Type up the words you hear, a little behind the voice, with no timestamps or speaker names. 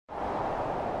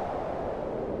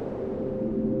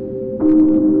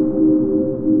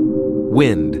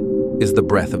Wind is the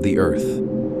breath of the earth.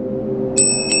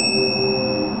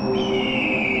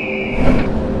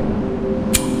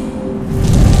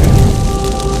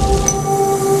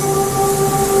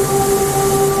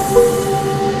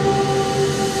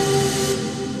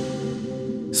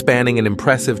 Spanning an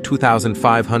impressive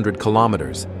 2,500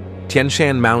 kilometers, Tian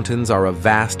Shan Mountains are a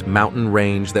vast mountain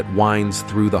range that winds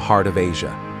through the heart of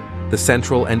Asia. The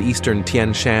central and eastern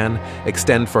Tian Shan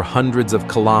extend for hundreds of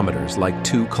kilometers like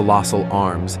two colossal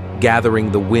arms,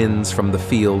 gathering the winds from the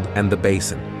field and the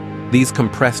basin. These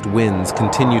compressed winds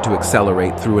continue to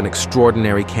accelerate through an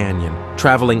extraordinary canyon,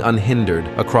 traveling unhindered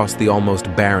across the almost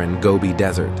barren Gobi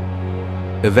Desert.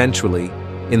 Eventually,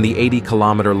 in the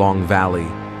 80-kilometer-long valley,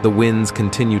 the winds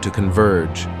continue to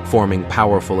converge, forming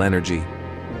powerful energy.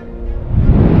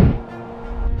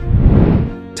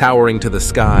 Towering to the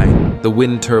sky, the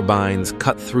wind turbines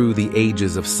cut through the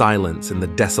ages of silence in the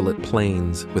desolate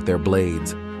plains with their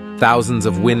blades. Thousands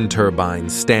of wind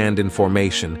turbines stand in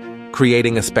formation,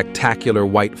 creating a spectacular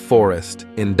white forest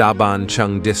in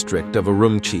Dabancheng district of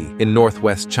Urumqi in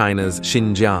northwest China's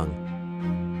Xinjiang.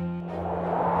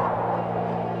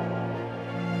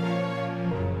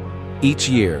 Each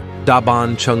year,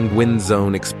 Dabancheng wind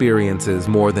zone experiences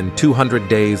more than 200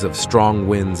 days of strong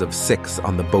winds of 6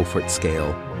 on the Beaufort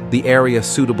scale. The area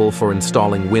suitable for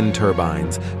installing wind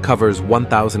turbines covers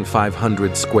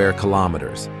 1,500 square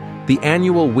kilometers. The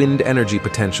annual wind energy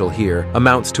potential here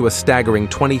amounts to a staggering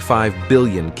 25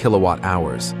 billion kilowatt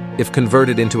hours. If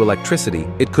converted into electricity,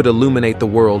 it could illuminate the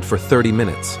world for 30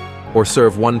 minutes, or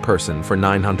serve one person for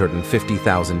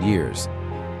 950,000 years.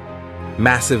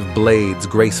 Massive blades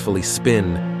gracefully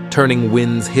spin, turning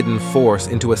wind's hidden force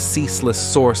into a ceaseless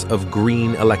source of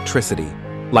green electricity.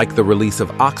 Like the release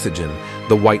of oxygen,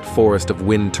 the white forest of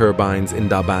wind turbines in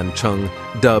Dabancheng,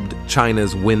 dubbed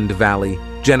China's Wind Valley,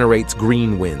 generates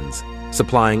green winds,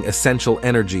 supplying essential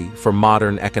energy for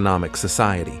modern economic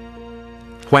society.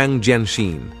 Huang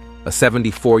Jianxin, a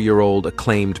 74-year-old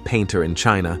acclaimed painter in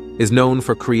China, is known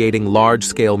for creating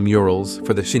large-scale murals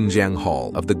for the Xinjiang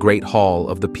Hall of the Great Hall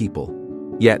of the People.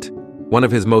 Yet, one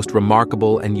of his most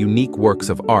remarkable and unique works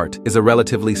of art is a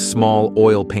relatively small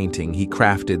oil painting he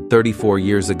crafted 34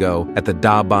 years ago at the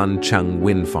Dabancheng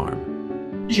wind farm.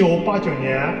 1989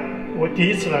年，我第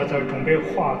一次来这儿准备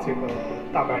画这个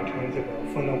大阪城这个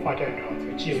风能发电厂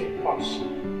这个基础画室，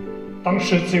当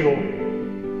时只有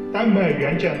丹麦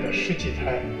原建的10几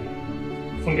台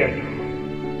风电场。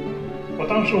我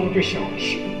当时就想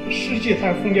，10几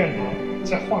台风电场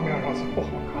在画面上是不好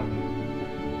看的。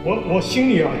我心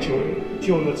里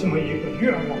就有这么一个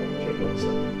愿望，就是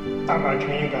大阪城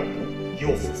应该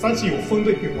凡是有风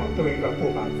的地方都应该布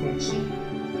满风机。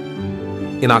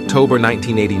In October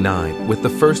 1989, with the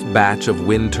first batch of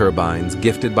wind turbines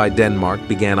gifted by Denmark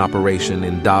began operation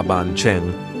in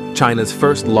Dabancheng, China's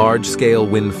first large-scale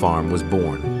wind farm was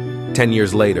born. 10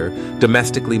 years later,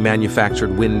 domestically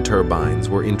manufactured wind turbines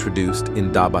were introduced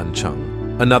in Dabancheng.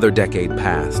 Another decade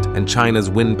passed, and China's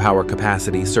wind power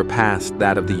capacity surpassed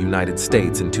that of the United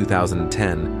States in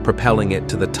 2010, propelling it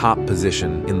to the top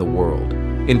position in the world.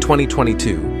 In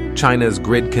 2022, China's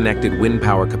grid-connected wind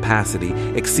power capacity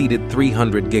exceeded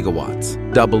 300 gigawatts,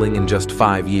 doubling in just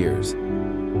 5 years.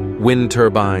 Wind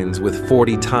turbines with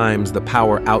 40 times the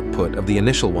power output of the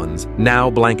initial ones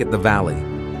now blanket the valley.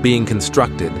 Being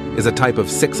constructed is a type of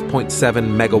 6.7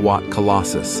 megawatt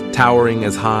colossus, towering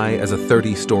as high as a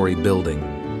 30-story building.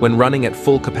 When running at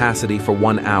full capacity for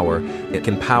 1 hour, it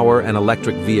can power an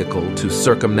electric vehicle to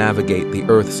circumnavigate the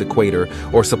Earth's equator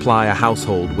or supply a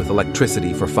household with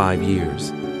electricity for 5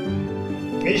 years.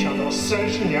 没想到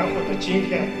30年后的今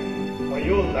天，我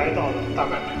又来到了大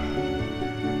阪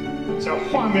城。在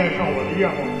画面上，我的愿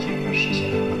望今天实现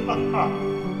了。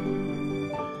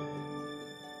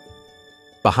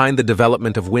Behind the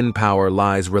development of wind power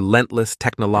lies relentless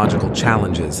technological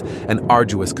challenges and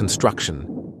arduous construction.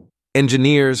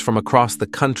 Engineers from across the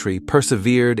country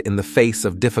persevered in the face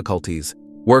of difficulties,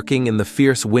 working in the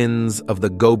fierce winds of the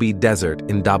Gobi Desert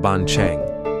in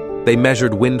Dabancheng. They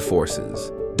measured wind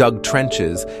forces, dug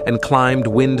trenches, and climbed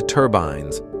wind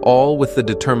turbines, all with the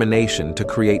determination to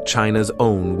create China's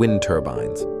own wind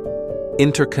turbines.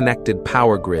 Interconnected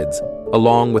power grids,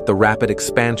 along with the rapid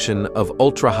expansion of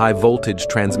ultra-high voltage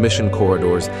transmission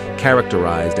corridors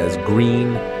characterized as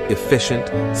green, efficient,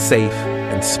 safe,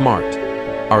 and smart,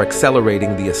 are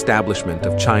accelerating the establishment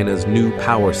of China's new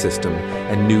power system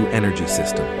and new energy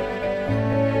system.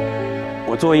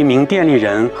 我作为一名电力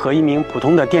人和一名普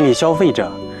通的电力消费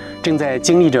者，正在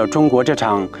经历着中国这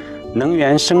场能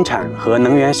源生产和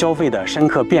能源消费的深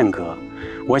刻变革。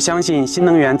我相信新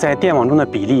能源在电网中的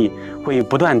比例会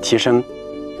不断提升。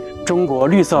中国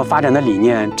绿色发展的理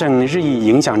念正日益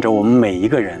影响着我们每一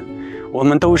个人，我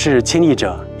们都是亲历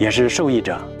者，也是受益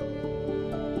者。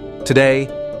Today,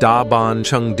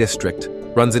 Dabancheng district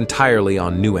runs entirely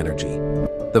on new energy.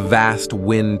 The vast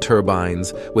wind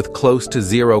turbines, with close to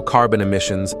zero carbon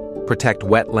emissions, protect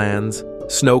wetlands,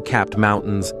 snow-capped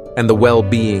mountains, and the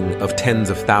well-being of tens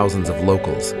of thousands of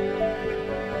locals.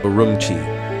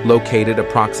 Urumqi, located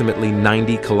approximately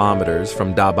 90 kilometers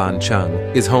from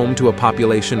Dabancheng, is home to a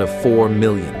population of 4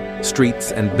 million.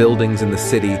 Streets and buildings in the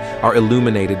city are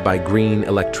illuminated by green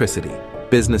electricity.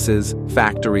 Businesses,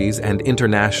 factories, and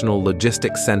international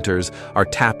logistics centers are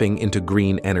tapping into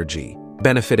green energy,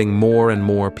 benefiting more and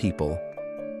more people.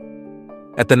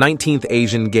 At the 19th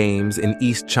Asian Games in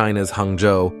East China's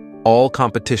Hangzhou, all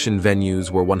competition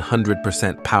venues were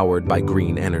 100% powered by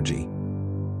green energy.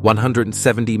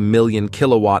 170 million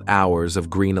kilowatt-hours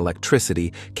of green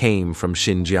electricity came from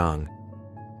Xinjiang.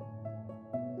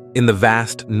 In the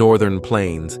vast northern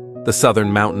plains, the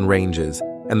southern mountain ranges,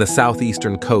 and the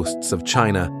southeastern coasts of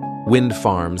China, wind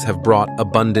farms have brought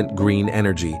abundant green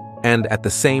energy and, at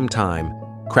the same time,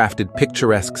 crafted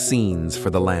picturesque scenes for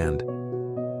the land.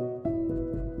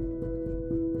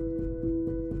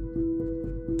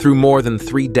 Through more than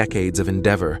 3 decades of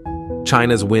endeavor,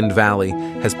 China's Wind Valley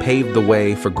has paved the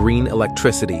way for green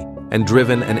electricity and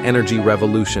driven an energy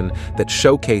revolution that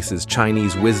showcases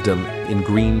Chinese wisdom in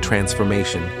green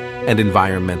transformation and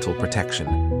environmental protection.